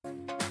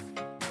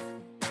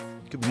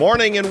Good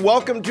morning and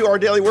welcome to our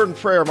Daily Word and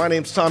Prayer. My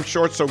name's Tom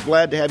Short, so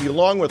glad to have you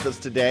along with us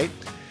today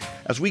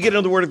as we get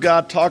into the Word of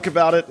God, talk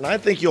about it, and I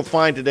think you'll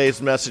find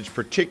today's message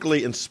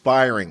particularly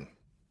inspiring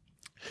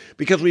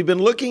because we've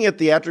been looking at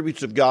the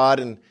attributes of God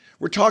and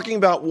we're talking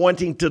about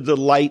wanting to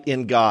delight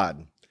in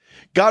God.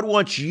 God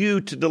wants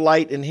you to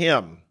delight in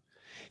Him.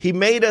 He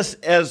made us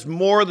as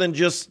more than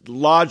just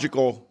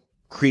logical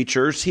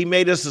creatures. He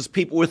made us as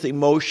people with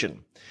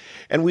emotion.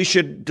 And we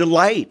should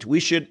delight, we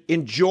should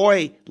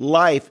enjoy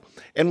life,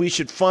 and we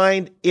should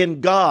find in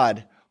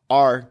God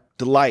our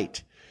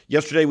delight.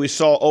 Yesterday we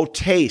saw, oh,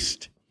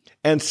 taste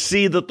and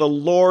see that the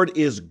Lord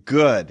is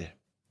good.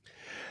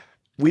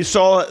 We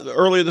saw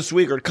earlier this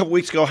week or a couple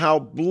weeks ago how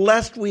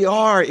blessed we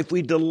are if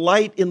we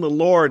delight in the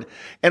Lord.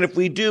 And if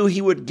we do,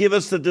 He would give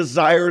us the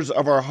desires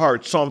of our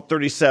heart. Psalm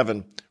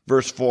 37,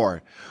 verse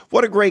 4.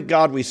 What a great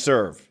God we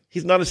serve.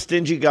 He's not a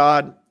stingy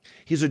God.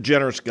 He's a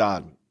generous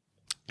God.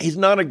 He's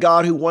not a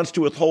God who wants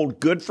to withhold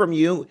good from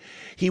you.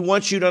 He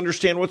wants you to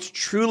understand what's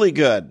truly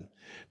good.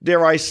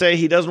 Dare I say,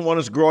 He doesn't want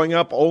us growing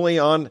up only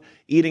on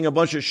eating a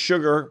bunch of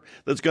sugar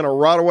that's going to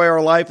rot away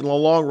our life in the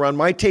long run.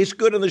 Might taste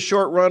good in the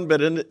short run,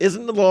 but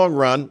isn't in the long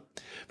run.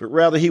 But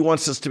rather, He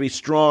wants us to be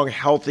strong,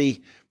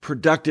 healthy,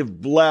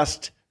 productive,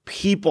 blessed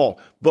people,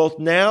 both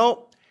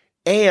now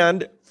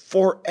and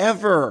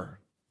forever.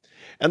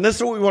 And this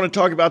is what we want to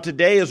talk about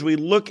today as we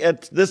look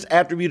at this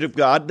attribute of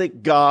God,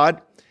 that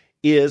God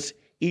is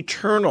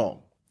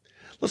eternal.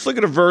 Let's look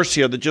at a verse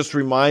here that just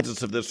reminds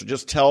us of this, or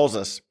just tells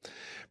us.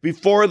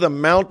 Before the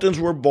mountains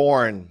were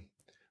born,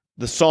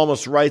 the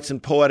psalmist writes in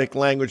poetic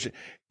language,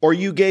 or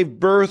you gave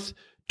birth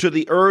to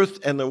the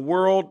earth and the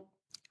world,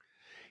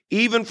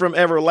 even from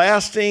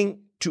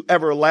everlasting to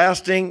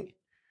everlasting,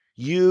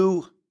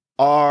 you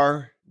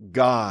are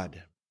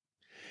God.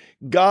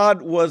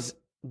 God was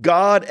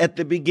God at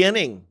the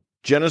beginning.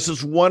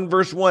 Genesis 1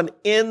 verse 1,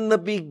 in the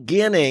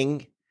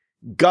beginning,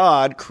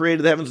 God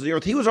created the heavens and the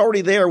earth. He was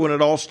already there when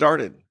it all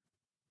started.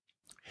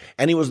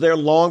 And He was there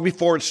long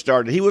before it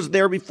started. He was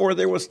there before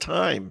there was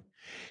time.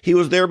 He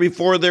was there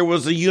before there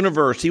was a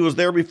universe. He was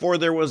there before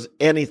there was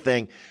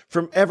anything.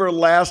 From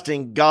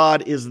everlasting,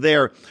 God is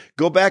there.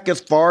 Go back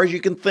as far as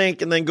you can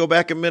think and then go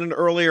back a minute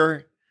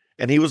earlier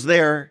and He was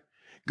there.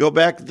 Go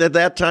back at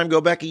that time,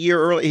 go back a year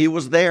early. He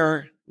was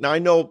there. Now I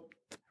know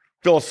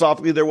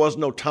philosophically there was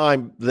no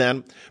time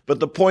then, but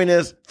the point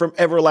is from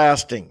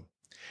everlasting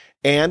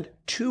and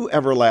to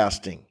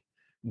everlasting,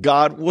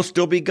 God will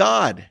still be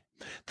God.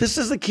 This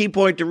is the key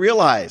point to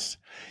realize.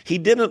 He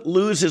didn't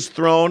lose His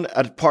throne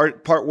at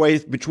part way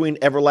between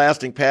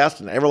everlasting past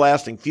and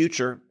everlasting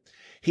future.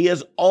 He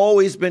has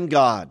always been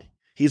God.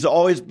 He's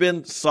always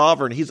been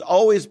sovereign. He's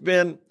always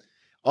been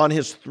on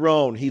His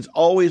throne. He's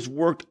always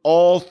worked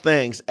all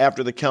things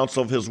after the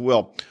counsel of His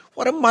will.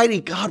 What a mighty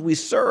God we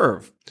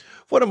serve.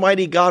 What a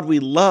mighty God we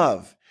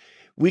love.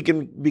 We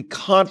can be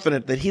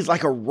confident that He's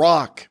like a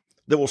rock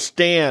that will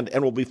stand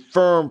and will be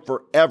firm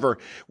forever.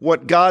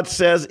 What God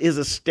says is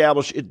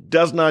established. It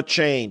does not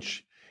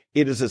change.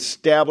 It is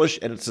established,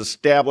 and it's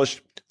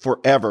established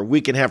forever.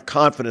 We can have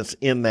confidence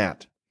in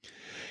that.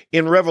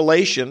 In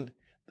Revelation,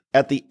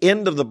 at the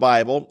end of the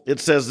Bible, it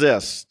says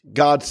this.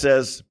 God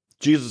says,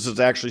 Jesus is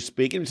actually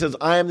speaking. He says,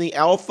 I am the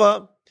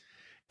Alpha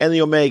and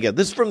the Omega.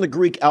 This is from the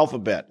Greek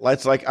alphabet.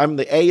 It's like I'm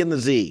the A and the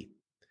Z.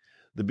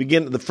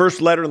 The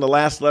first letter and the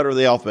last letter of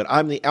the alphabet.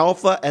 I'm the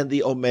Alpha and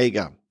the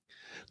Omega.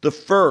 The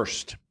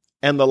first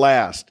and the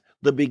last,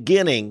 the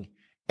beginning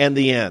and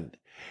the end.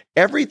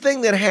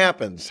 Everything that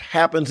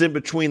happens in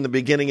between the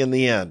beginning and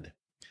the end.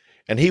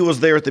 And He was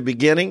there at the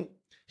beginning.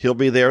 He'll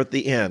be there at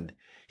the end.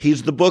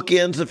 He's the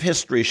bookends of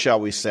history, shall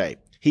we say.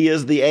 He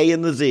is the A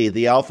and the Z,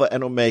 the Alpha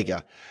and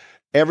Omega.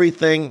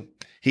 Everything,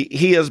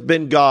 He has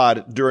been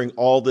God during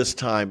all this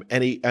time.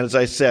 And as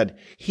I said,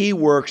 He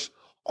works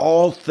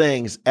all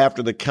things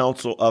after the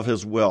counsel of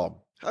His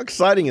will. How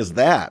exciting is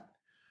that?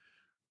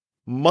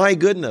 My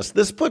goodness,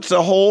 this puts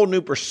a whole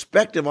new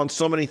perspective on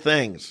so many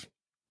things.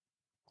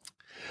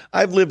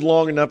 I've lived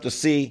long enough to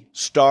see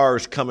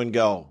stars come and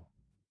go.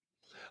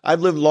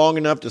 I've lived long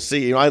enough to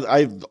see,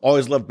 I've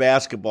always loved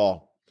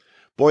basketball.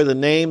 Boy, the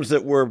names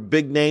that were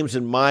big names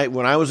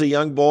when I was a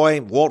young boy,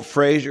 Walt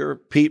Frazier,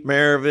 Pete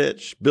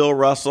Maravich, Bill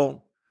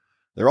Russell,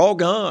 they're all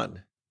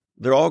gone.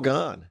 They're all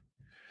gone.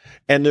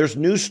 And there's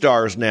new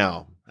stars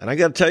now. And I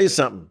got to tell you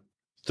something,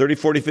 30,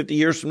 40, 50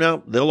 years from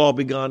now, they'll all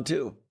be gone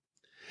too.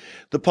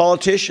 The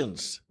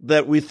politicians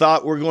that we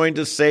thought were going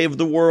to save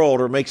the world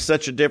or make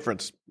such a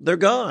difference, they're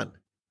gone.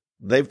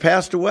 They've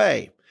passed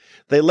away.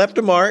 They left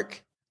a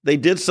mark. They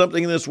did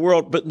something in this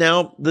world, but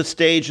now the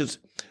stage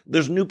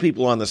there's new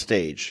people on the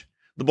stage.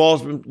 The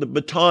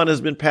baton has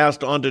been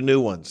passed on to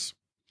new ones.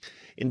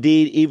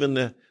 Indeed, even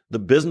the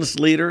business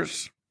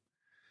leaders,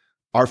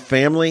 our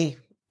family,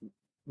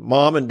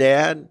 mom and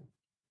dad,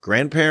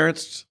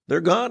 grandparents, they're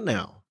gone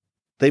now.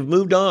 They've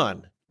moved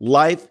on.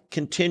 Life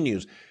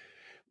continues.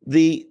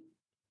 The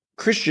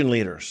Christian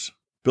leaders,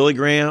 Billy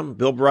Graham,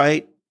 Bill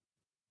Bright,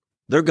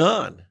 they're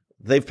gone.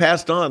 They've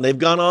passed on. They've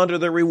gone on to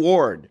their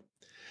reward.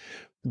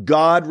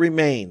 God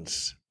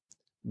remains.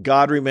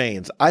 God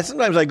remains.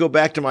 Sometimes I go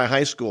back to my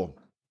high school.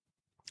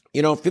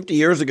 50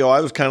 years ago,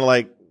 I was kind of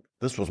like,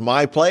 this was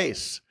my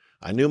place.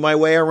 I knew my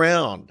way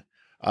around.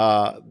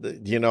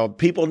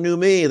 People knew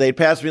me. They'd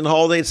pass me in the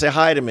hall. They'd say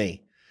hi to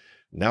me.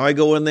 Now I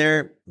go in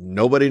there,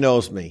 nobody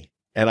knows me,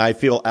 and I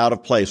feel out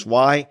of place.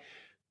 Why?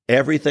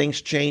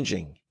 Everything's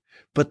changing.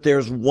 But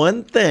there's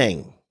one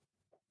thing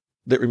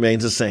that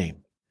remains the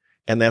same,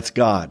 and that's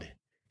God.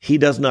 He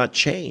does not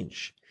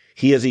change.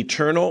 He is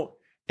eternal,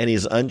 and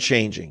he's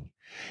unchanging.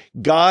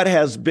 God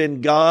has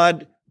been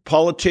God.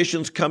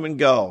 Politicians come and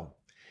go.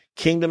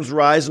 Kingdoms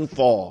rise and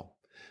fall.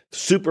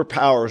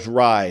 Superpowers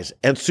rise,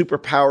 and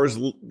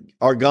superpowers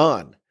are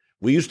gone.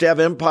 We used to have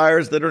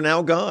empires that are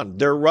now gone.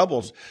 They're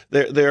rubbles.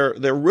 They're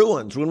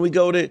ruins. When we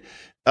go to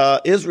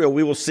Israel,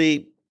 we will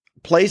see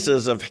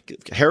places of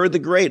Herod the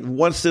Great,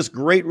 once this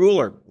great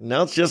ruler.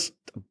 Now it's just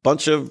a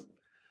bunch of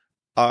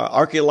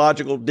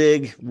archaeological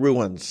dig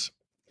ruins.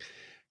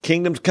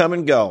 Kingdoms come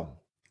and go.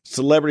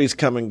 Celebrities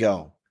come and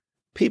go.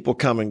 People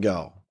come and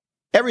go.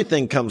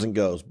 Everything comes and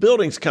goes.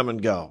 Buildings come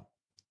and go.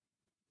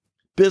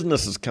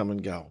 Businesses come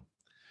and go.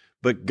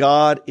 But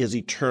God is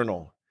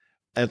eternal.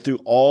 And through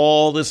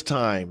all this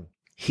time,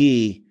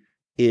 he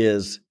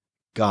is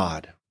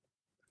God.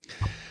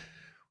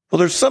 Well,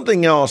 there's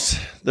something else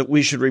that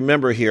we should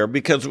remember here,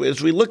 because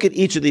as we look at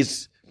each of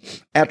these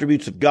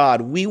attributes of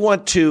God, we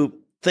want to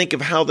think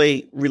of how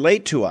they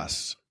relate to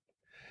us.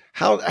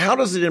 How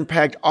does it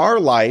impact our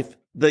life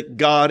that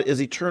God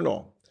is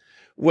eternal?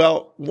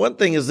 Well, one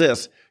thing is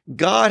this: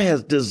 God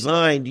has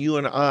designed you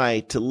and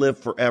I to live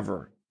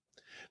forever.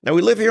 Now,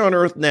 we live here on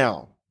earth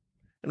now,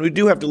 and we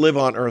do have to live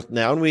on earth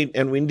now, and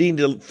we need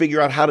to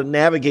figure out how to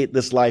navigate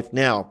this life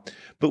now.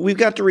 But we've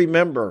got to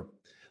remember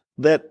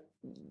that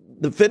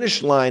the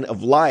finish line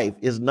of life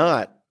is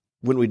not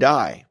when we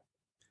die.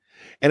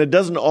 And it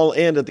doesn't all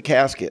end at the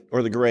casket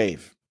or the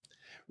grave.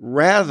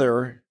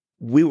 Rather,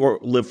 we will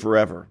live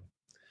forever.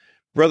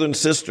 Brother and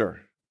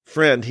sister,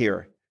 friend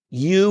here,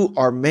 you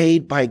are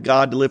made by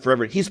God to live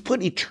forever. He's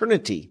put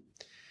eternity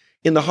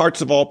in the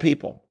hearts of all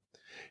people.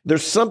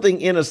 There's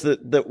something in us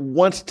that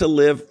wants to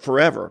live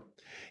forever.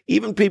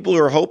 Even people who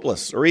are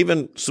hopeless or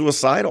even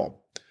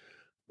suicidal,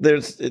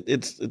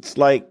 it's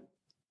like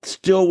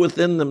still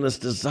within them this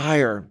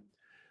desire.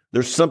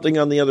 There's something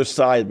on the other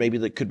side maybe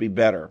that could be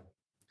better.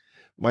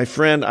 My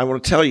friend, I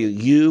want to tell you,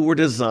 you were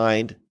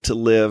designed to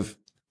live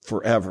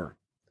forever.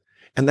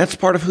 And that's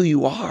part of who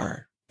you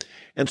are.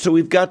 And so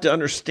we've got to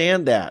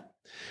understand that.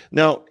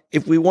 Now,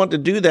 if we want to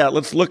do that,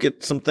 let's look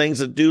at some things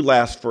that do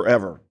last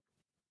forever.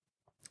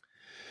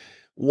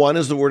 One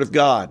is the Word of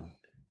God.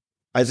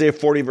 Isaiah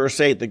 40, verse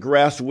 8, the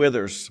grass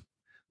withers,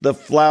 the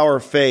flower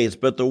fades,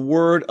 but the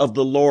word of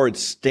the Lord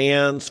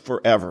stands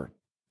forever.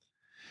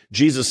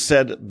 Jesus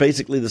said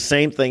basically the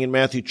same thing in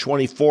Matthew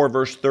 24,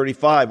 verse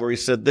 35, where he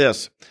said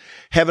this: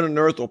 heaven and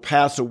earth will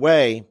pass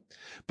away,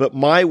 but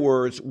my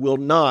words will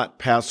not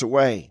pass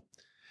away.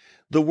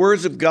 The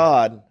words of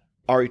God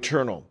are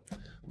eternal.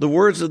 The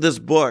words of this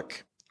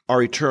book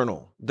are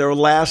eternal. They're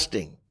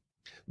lasting.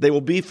 They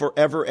will be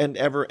forever and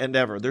ever and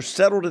ever. They're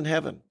settled in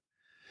heaven.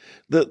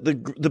 The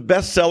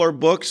bestseller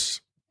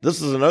books,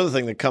 this is another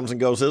thing that comes and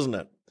goes, isn't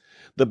it?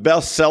 The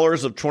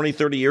bestsellers of 20,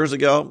 30 years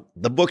ago,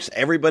 the books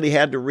everybody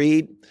had to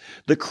read,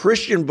 the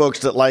Christian books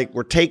that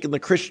were taking the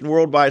Christian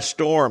world by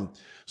storm,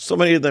 so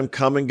many of them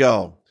come and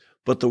go.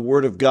 But the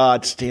Word of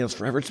God stands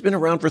forever. It's been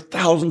around for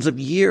thousands of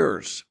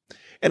years,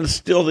 and it's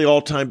still the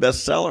all-time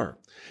bestseller.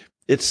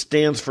 It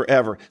stands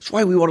forever. That's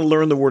why we want to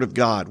learn the Word of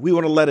God. We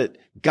want to let it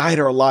guide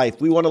our life.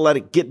 We want to let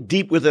it get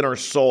deep within our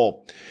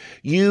soul.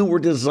 You were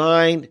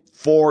designed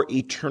for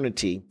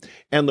eternity,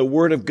 and the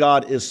Word of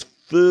God is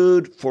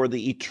food for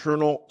the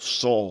eternal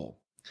soul.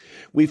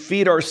 We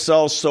feed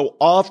ourselves so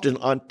often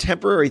on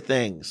temporary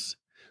things.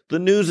 The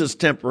news is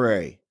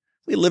temporary.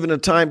 We live in a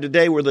time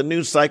today where the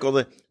news cycle,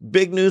 the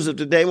big news of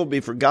today will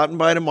be forgotten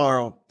by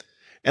tomorrow.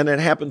 And it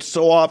happens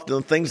so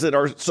often, things that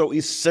are so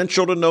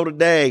essential to know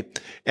today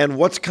and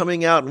what's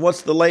coming out and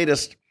what's the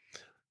latest.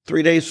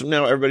 3 days from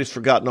now, everybody's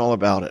forgotten all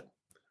about it.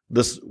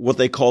 This, what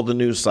they call the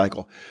news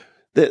cycle.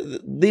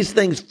 These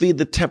things feed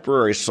the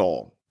temporary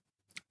soul.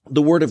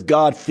 The Word of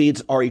God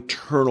feeds our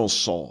eternal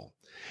soul.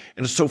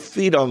 And so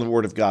feed on the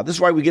Word of God. This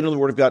is why we get in the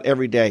Word of God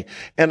every day.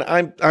 And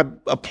I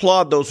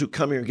applaud those who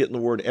come here and get in the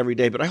Word every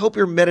day, but I hope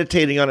you're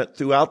meditating on it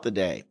throughout the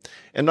day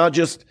and not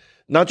just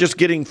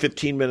getting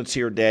 15 minutes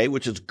here a day,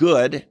 which is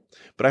good,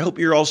 but I hope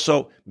you're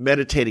also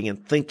meditating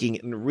and thinking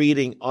and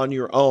reading on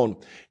your own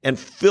and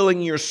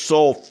filling your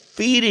soul,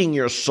 feeding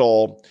your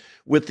soul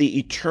with the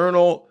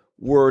eternal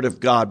Word of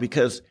God,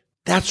 because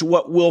that's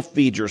what will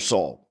feed your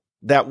soul,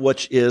 that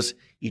which is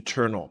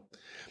eternal.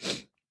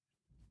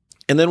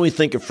 And then we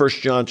think of 1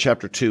 John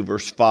chapter 2,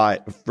 verse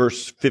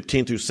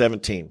 15 through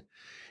 17.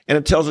 And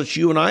it tells us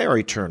you and I are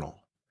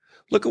eternal.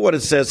 Look at what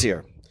it says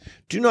here.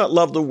 Do not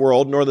love the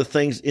world nor the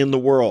things in the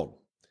world.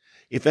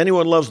 If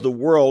anyone loves the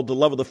world, the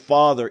love of the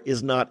Father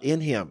is not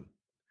in him.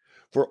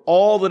 For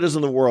all that is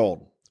in the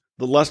world,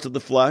 the lust of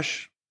the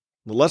flesh,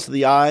 the lust of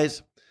the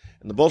eyes,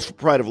 and the boastful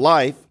pride of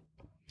life,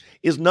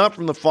 is not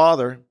from the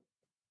Father,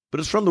 but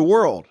it's from the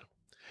world.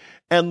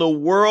 And the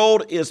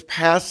world is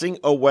passing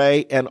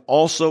away and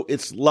also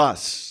its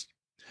lusts.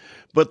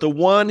 But the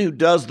one who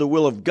does the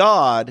will of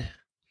God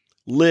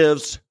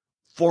lives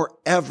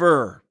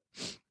forever.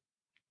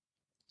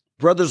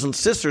 Brothers and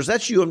sisters,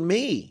 that's you and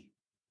me.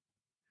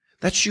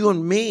 That's you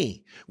and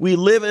me. We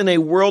live in a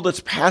world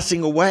that's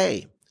passing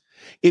away.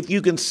 If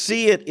you can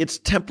see it, it's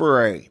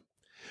temporary.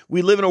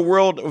 We live in a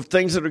world of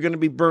things that are going to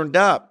be burned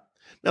up.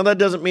 Now, that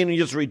doesn't mean you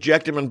just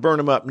reject them and burn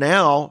them up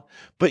now,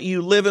 but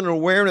you live in an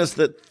awareness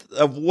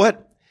of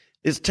what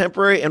is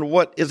temporary and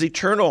what is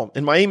eternal.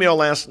 In my email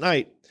last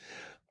night,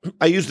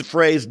 I used the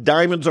phrase,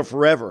 diamonds are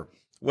forever.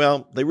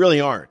 Well, they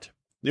really aren't.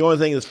 The only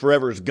thing that's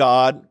forever is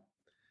God,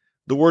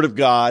 the Word of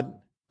God,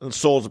 and the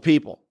souls of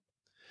people.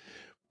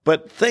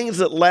 But things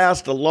that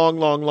last a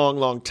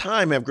long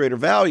time have greater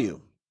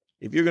value.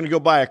 If you're going to go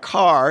buy a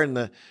car and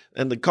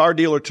the car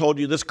dealer told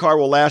you this car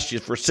will last you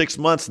for 6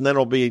 months and then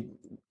it'll be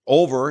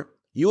over,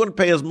 you wouldn't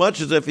pay as much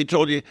as if he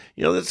told you,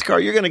 this car,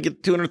 you're going to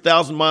get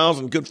 200,000 miles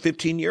and good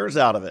 15 years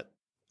out of it.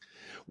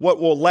 What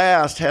will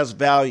last has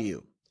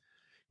value.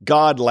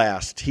 God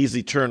lasts. He's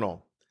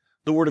eternal.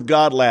 The Word of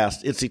God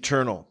lasts. It's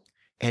eternal.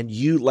 And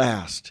you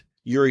last.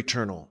 You're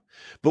eternal.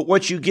 But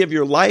what you give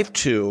your life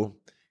to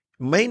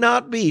may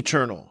not be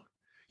eternal.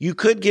 You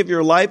could give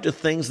your life to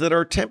things that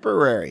are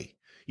temporary.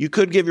 You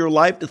could give your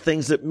life to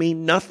things that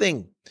mean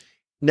nothing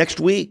next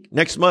week,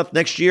 next month,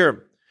 next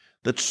year,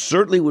 that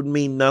certainly would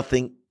mean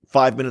nothing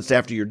 5 minutes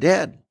after you're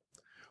dead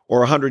or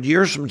 100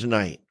 years from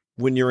tonight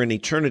when you're in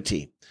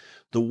eternity.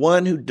 The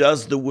one who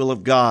does the will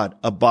of God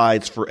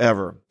abides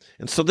forever.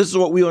 And so this is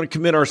what we want to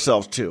commit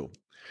ourselves to,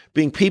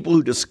 being people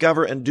who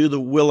discover and do the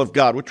will of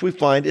God, which we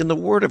find in the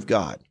Word of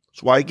God.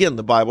 That's why, again,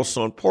 the Bible is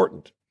so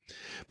important.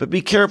 But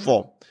be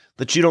careful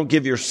that you don't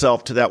give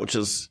yourself to that which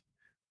is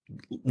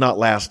not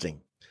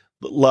lasting.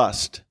 The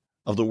lust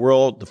of the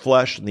world, the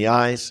flesh, and the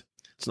eyes,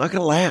 it's not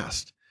going to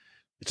last.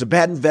 It's a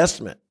bad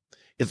investment.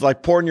 It's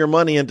like pouring your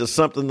money into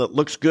something that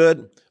looks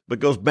good but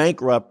goes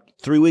bankrupt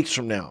 3 weeks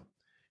from now,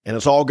 and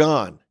it's all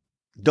gone.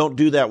 Don't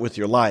do that with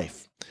your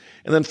life.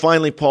 And then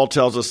finally, Paul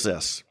tells us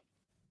this.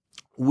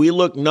 We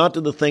look not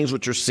to the things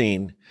which are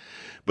seen,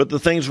 but the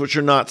things which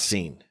are not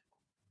seen.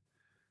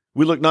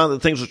 We look not at the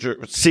things which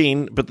are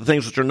seen, but the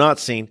things which are not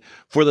seen.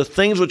 For the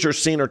things which are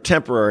seen are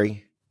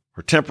temporary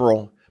or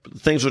temporal, but the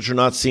things which are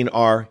not seen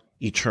are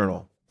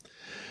eternal.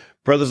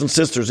 Brothers and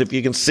sisters, if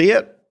you can see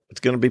it, it's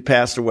going to be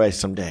passed away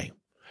someday.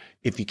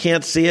 If you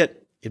can't see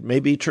it, it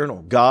may be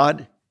eternal.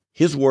 God,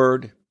 His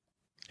Word,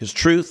 His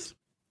truth,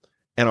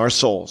 and our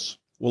souls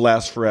will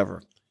last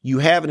forever. You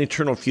have an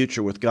eternal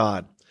future with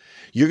God.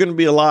 You're going to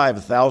be alive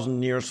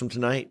 1,000 years from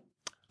tonight,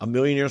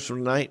 1,000,000 years from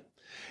tonight.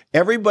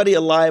 Everybody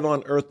alive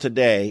on earth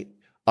today,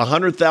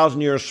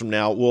 100,000 years from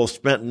now, will have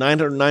spent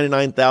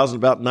 999,000,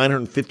 about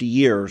 950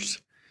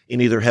 years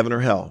in either heaven or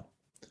hell.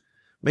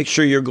 Make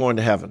sure you're going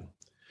to heaven.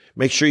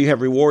 Make sure you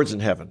have rewards in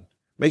heaven.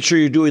 Make sure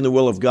you're doing the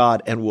will of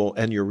God,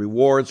 and your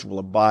rewards will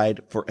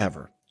abide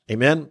forever.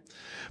 Amen?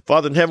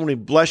 Father in heaven, we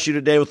bless you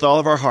today with all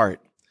of our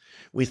heart.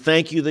 We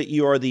thank you that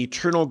you are the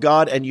eternal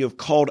God and you have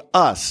called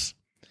us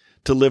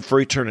to live for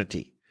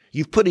eternity.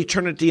 You've put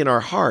eternity in our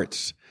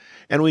hearts.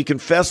 And we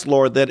confess,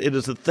 Lord, that it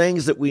is the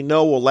things that we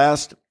know will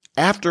last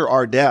after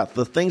our death,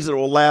 the things that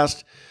will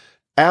last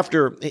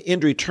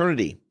into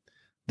eternity.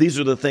 These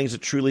are the things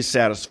that truly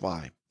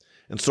satisfy.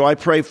 And so I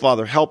pray,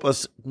 Father, help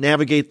us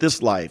navigate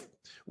this life.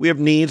 We have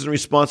needs and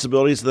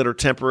responsibilities that are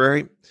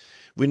temporary.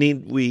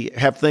 We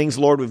have things,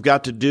 Lord, we've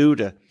got to do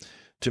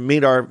to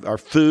meet our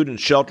food and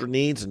shelter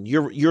needs, and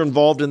you're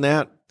involved in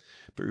that.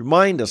 But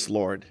remind us,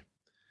 Lord,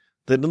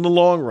 that in the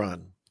long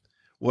run,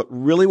 what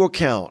really will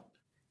count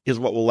is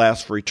what will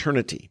last for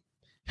eternity.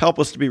 Help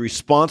us to be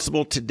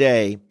responsible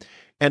today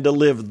and to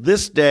live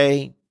this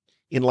day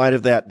in light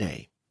of that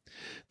day,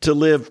 to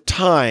live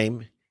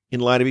time in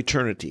light of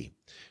eternity,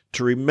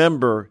 to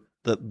remember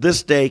that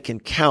this day can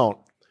count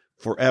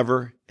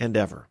forever and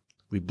ever.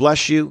 We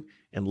bless you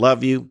and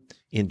love you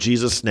in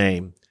Jesus'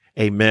 name.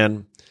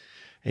 Amen,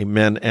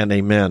 amen, and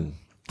amen.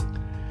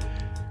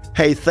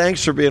 Hey,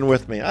 thanks for being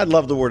with me. I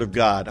love the Word of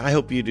God. I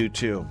hope you do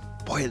too.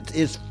 Boy, it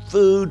is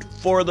food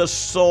for the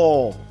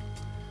soul.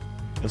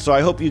 And so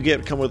I hope you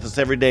come with us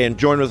every day and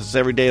join with us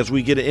every day as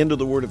we get into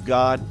the Word of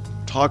God,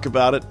 talk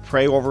about it,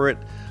 pray over it,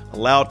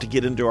 allow it to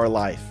get into our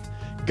life.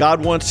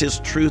 God wants His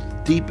truth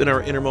deep in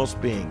our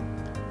innermost being.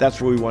 That's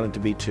where we want it to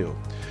be too.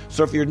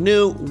 So if you're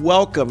new,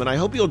 welcome, and I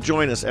hope you'll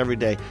join us every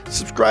day.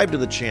 Subscribe to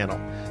the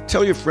channel.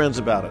 Tell your friends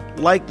about it.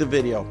 Like the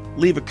video.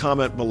 Leave a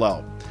comment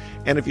below.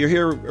 And if you're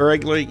here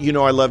regularly, you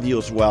know I love you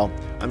as well.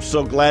 I'm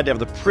so glad to have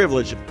the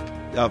privilege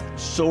of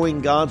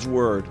sowing God's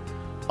Word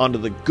onto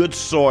the good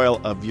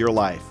soil of your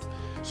life.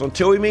 So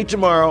until we meet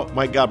tomorrow,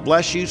 might God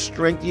bless you,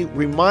 strengthen you,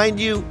 remind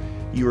you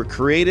you were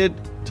created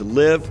to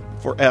live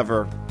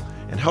forever,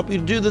 and help you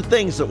to do the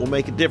things that will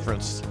make a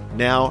difference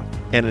now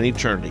and in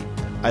eternity.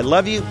 I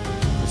love you.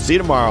 We'll see you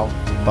tomorrow.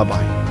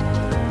 Bye-bye.